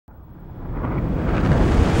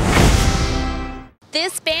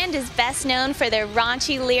This band is best known for their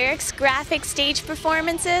raunchy lyrics, graphic stage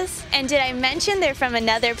performances, and did I mention they're from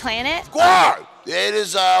another planet? GWAR! It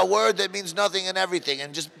is a word that means nothing and everything,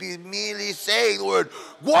 and just merely saying the word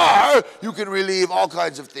GWAR, you can relieve all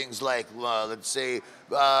kinds of things like, let's say,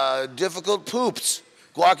 difficult poops.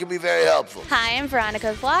 GWAR can be very helpful. Hi, I'm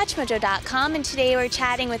Veronica with WatchMojo.com, and today we're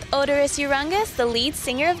chatting with Odorous Urungus, the lead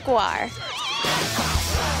singer of GWAR.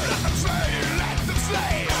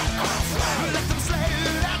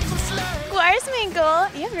 GWAR's main goal,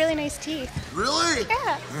 you have really nice teeth. Really?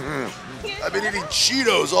 Yeah. I've been eating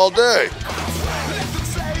Cheetos all day.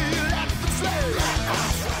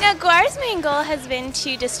 Now, GWAR's main goal has been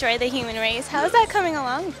to destroy the human race. How is that coming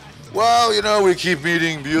along? Well, you know, we keep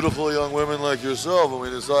meeting beautiful young women like yourself, and we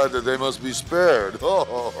decide that they must be spared.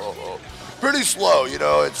 Pretty slow, you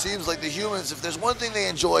know. It seems like the humans, if there's one thing they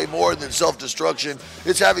enjoy more than self-destruction,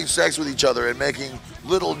 it's having sex with each other and making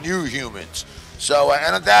little new humans. So,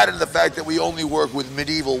 and that and the fact that we only work with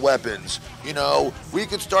medieval weapons. You know, we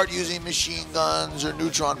could start using machine guns or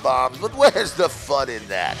neutron bombs, but where's the fun in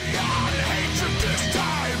that?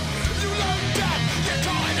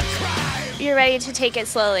 You're ready to take it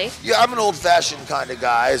slowly. Yeah, I'm an old-fashioned kind of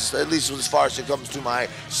guy, at least as far as it comes to my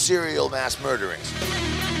serial mass murderings.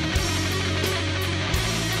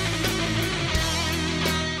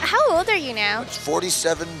 How old are you now? It's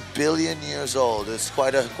 47 billion years old. It's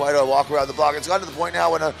quite a walk around the block. It's gotten to the point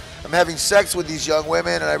now when I'm having sex with these young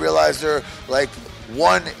women and I realize they're like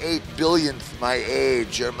 1/8 billionth my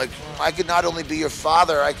age. I'm like, I could not only be your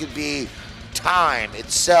father, I could be time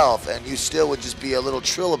itself, and you still would just be a little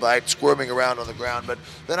trilobite squirming around on the ground. But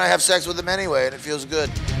then I have sex with them anyway, and it feels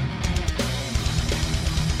good.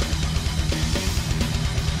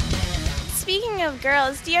 Speaking of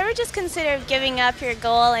girls, do you ever just consider giving up your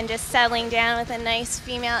goal and just settling down with a nice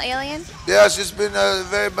female alien? Yes, it's been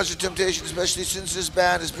very much a temptation, especially since this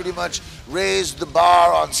band has pretty much raised the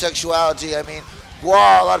bar on sexuality. I mean,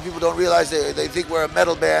 GWAR, a lot of people don't realize they think we're a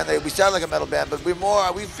metal band. We sound like a metal band, but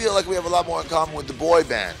we feel like we have a lot more in common with the boy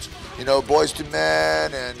bands. You know, Boys to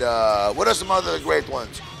Men, and what are some other great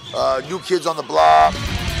ones? New Kids on the Block.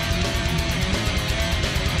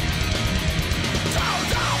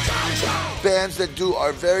 Bands that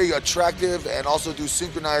are very attractive and also do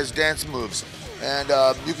synchronized dance moves. And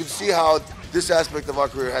you can see how this aspect of our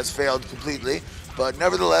career has failed completely. But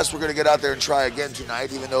nevertheless, we're going to get out there and try again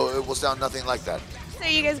tonight, even though it will sound nothing like that. So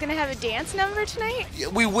you guys going to have a dance number tonight? Yeah,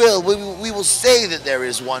 we will. We will say that there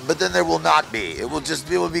is one, but then there will not be. It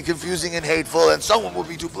will be confusing and hateful, and someone will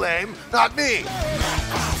be to blame, not me.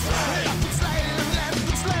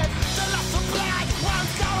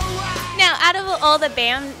 Now, out of all the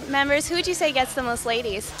band members, who would you say gets the most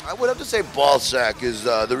ladies? I would have to say Ballsack is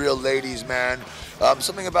the real ladies' man.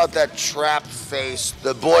 Something about that trap face,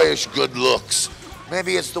 the boyish good looks.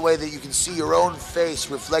 Maybe it's the way that you can see your own face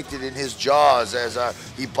reflected in his jaws as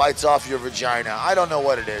he bites off your vagina. I don't know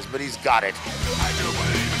what it is, but he's got it.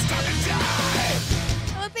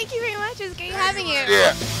 Well, thank you very much. It was great having you.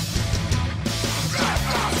 Yeah.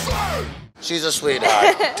 She's a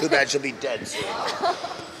sweetheart. Too bad she'll be dead soon.